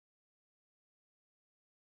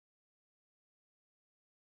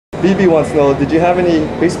BB wants to know, did you have any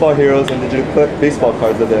baseball heroes and did you collect baseball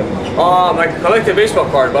cards of them? I collected baseball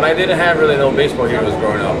cards, but I didn't have really no baseball heroes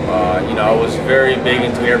growing up. I was very big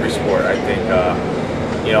into every sport. I think,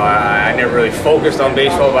 I never really focused on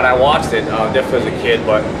baseball, but I watched it definitely as a kid.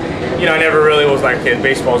 But, I never really was like, okay,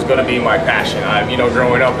 baseball is going to be my passion.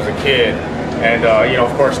 Growing up as a kid, and,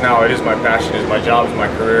 of course now it is my passion, it's my job, it's my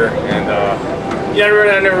career. And,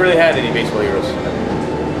 I never really had any baseball heroes.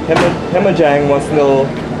 Hemajang wants to know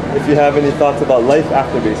if you have any thoughts about life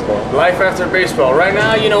after baseball. Life after baseball. Right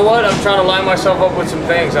now, you know what? I'm trying to line myself up with some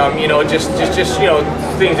things. Just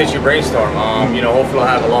things that you brainstorm. Hopefully I'll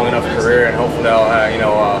have a long enough career, and hopefully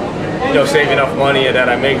I'll save enough money that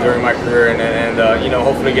I make during my career, and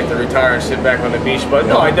hopefully get to retire and sit back on the beach. But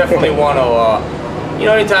no, I definitely want to.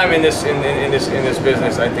 Anytime in this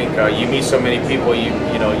business, I think you meet so many people. You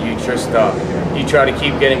try to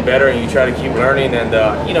keep getting better, and you try to keep learning, and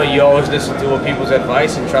you always listen to people's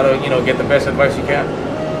advice and try to get the best advice you can.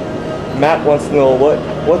 Matt wants to know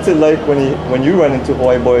what's it like when you run into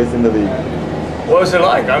Hawaii boys in the league. What is it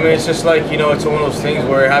like? I mean, it's just like it's one of those things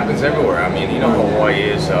where it happens everywhere. I mean, how Hawaii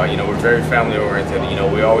is. We're very family oriented.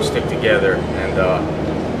 We always stick together, and.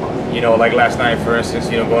 Like last night, for instance,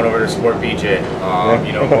 going over to Sport BJ,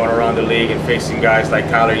 going around the league and facing guys like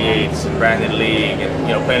Tyler Yates and Brandon League,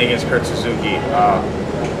 and playing against Kurt Suzuki.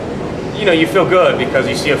 You feel good because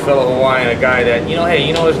you see a fellow Hawaiian, a guy that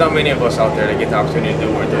hey, there's not many of us out there that get the opportunity to do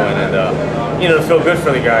what we're doing, and to feel good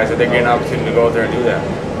for the guys that they're getting an opportunity to go out there and do that.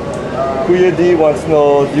 Kuya D wants to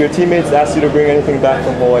know, do your teammates ask you to bring anything back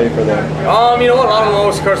from Hawaii for them? You know what? A lot of them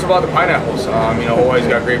always curse about the pineapples. Hawaii's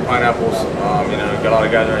got great pineapples. Got a lot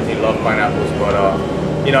of guys around here love pineapples, but I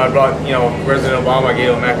brought President Obama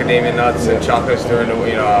gave them macadamia nuts and chocolates during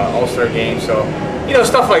the All Star game. So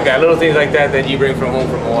stuff like that, little things like that you bring from home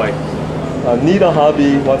from Hawaii. Nita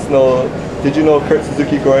Hobby wants to know, did you know Kurt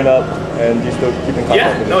Suzuki growing up, and do you still keep in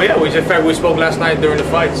contact with him? Yeah. In fact, we spoke last night during the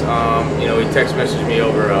fights. He text messaged me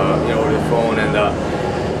over over the phone, and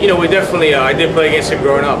we definitely I did play against him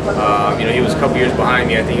growing up. He was a couple years behind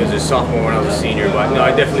me. I think he was a sophomore when I was a senior, but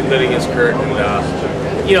I definitely played against Kurt, and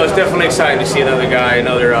it's definitely exciting to see another guy,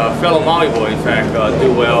 another fellow Maui boy, in fact,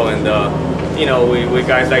 do well, and with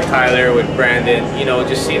guys like Tyler, with Brandon,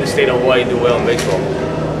 just seeing the state of Hawaii do well in baseball.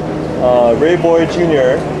 Ray Boy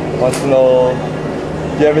Jr. wants to know,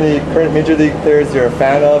 do you have any current major league players you're a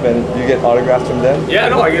fan of, and do you get autographs from them? Yeah,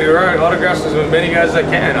 no, I get autographs from as many guys as I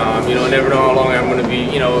can. I never know how long I'm going to be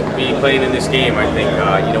playing in this game. I think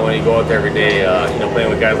when you go out there every day, playing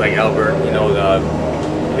with guys like Albert,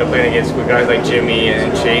 playing with guys like Jimmy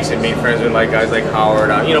and Chase, and being friends with guys like Howard.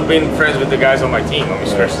 Being friends with the guys on my team.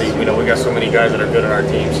 Especially we got so many guys that are good on our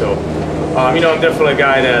team. So. I'm definitely a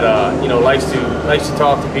guy that likes to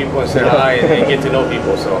talk to people and say hi and get to know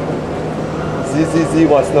people. So. ZZZ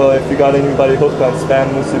wants to know if you got anybody hooked on Spam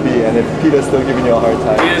Musubi, and if Peter's still giving you a hard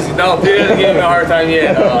time. Peter doesn't give me a hard time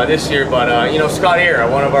yet this year, but Scott Air,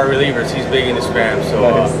 one of our relievers, he's big into Spam. So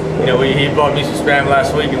nice. He bought me some Spam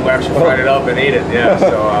last week, and we actually fried it up and ate it. Yeah.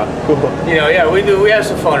 So cool. We have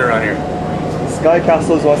some fun around here. Sky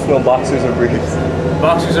Castles wants to know boxers or briefs.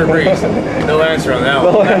 Boxers or briefs? No answer on that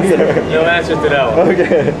one. No answer. No answer to that one.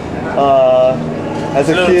 Okay. As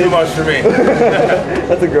a kid, too much for me.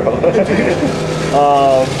 That's a girl. Let's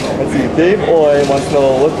see. Dave Oy wants to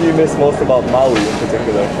know, what do you miss most about Maui in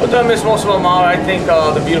particular? What do I miss most about Maui? I think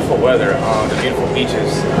the beautiful weather, the beautiful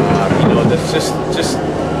beaches. That's just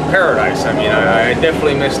paradise. I mean, I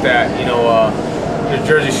definitely miss that. The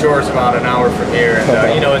Jersey Shore is about an hour from here,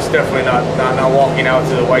 and it's definitely not walking out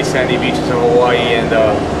to the white sandy beaches of Hawaii, and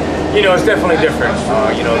it's definitely different.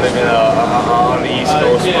 Living on the East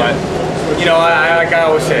Coast, but like I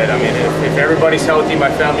always said, I mean, if everybody's healthy, my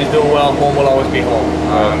family's doing well, home will always be home.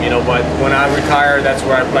 But when I retire, that's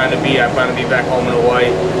where I plan to be. I plan to be back home in Hawaii.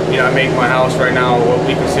 I make my house right now what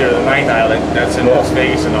we consider the ninth island. That's in Las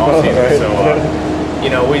Vegas in the off season. Right. So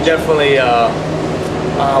we definitely.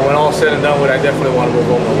 When all said and done with, I definitely want to move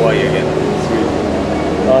home to Hawaii again. Sweet.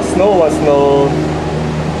 Snow wants to know,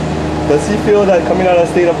 does he feel that coming out of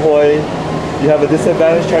the state of Hawaii, you have a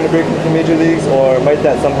disadvantage trying to break into major leagues, or might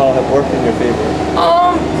that somehow have worked in your favor?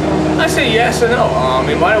 I say yes and no.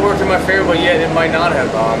 It might have worked in my favor, but yet it might not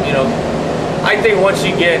have. I think once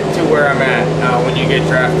you get to where I'm at, when you get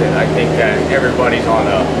drafted, I think that everybody's on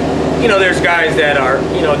a, there's guys that are,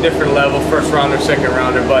 different level, first rounder, second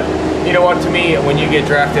rounder, but you know what, to me, when you get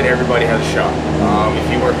drafted, everybody has a shot. If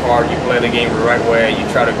you work hard, you play the game the right way, you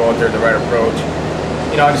try to go out there with the right approach.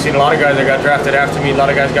 I've seen a lot of guys that got drafted after me, a lot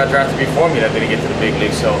of guys got drafted before me that didn't get to the big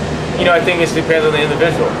league. So, I think it depends on the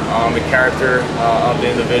individual, the character of the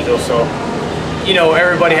individual. So, you know,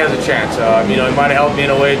 everybody has a chance. You know, it might have helped me in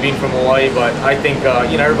a way being from Hawaii, but I think,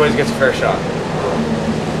 you know, everybody gets a fair shot.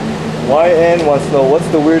 YN wants to know, what's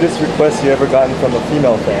the weirdest request you ever gotten from a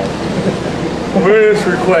female fan? Weirdest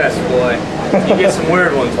request, boy. You get some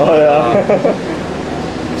weird ones. But, oh,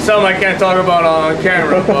 yeah. Some I can't talk about on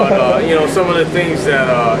camera, but, you know, some of the things that,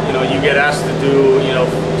 you know, you get asked to do, you know,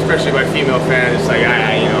 especially by female fans, it's like,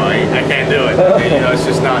 I can't do it. You know, it's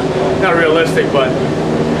just not realistic, but,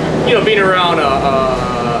 you know, being around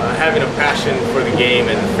having a passion for the game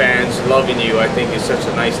and fans loving you, I think is such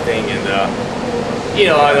a nice thing. And you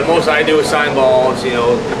know, the most I do is sign balls, you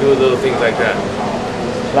know, do little things like that.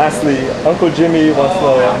 Lastly, Uncle Jimmy wants to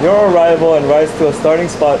know, your arrival and rise to a starting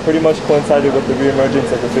spot pretty much coincided with the reemergence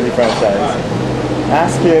of the Philly franchise.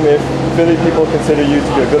 Ask him if Philly people consider you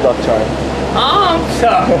to be a good luck charm.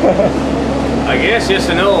 I guess yes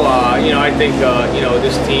and no. You know, I think you know,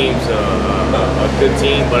 this team's a good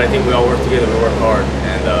team, but I think we all work together. We work hard,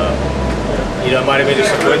 and you know, it might have been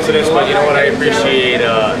just a coincidence, but you know what? I appreciate you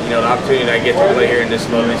know, the opportunity that I get to play here in this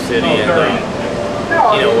lovely city, and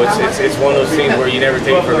you know, it's one of those things where you never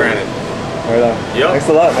take it for granted. Right on. Yep. Thanks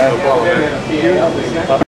a lot, man. No problem,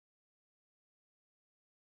 man.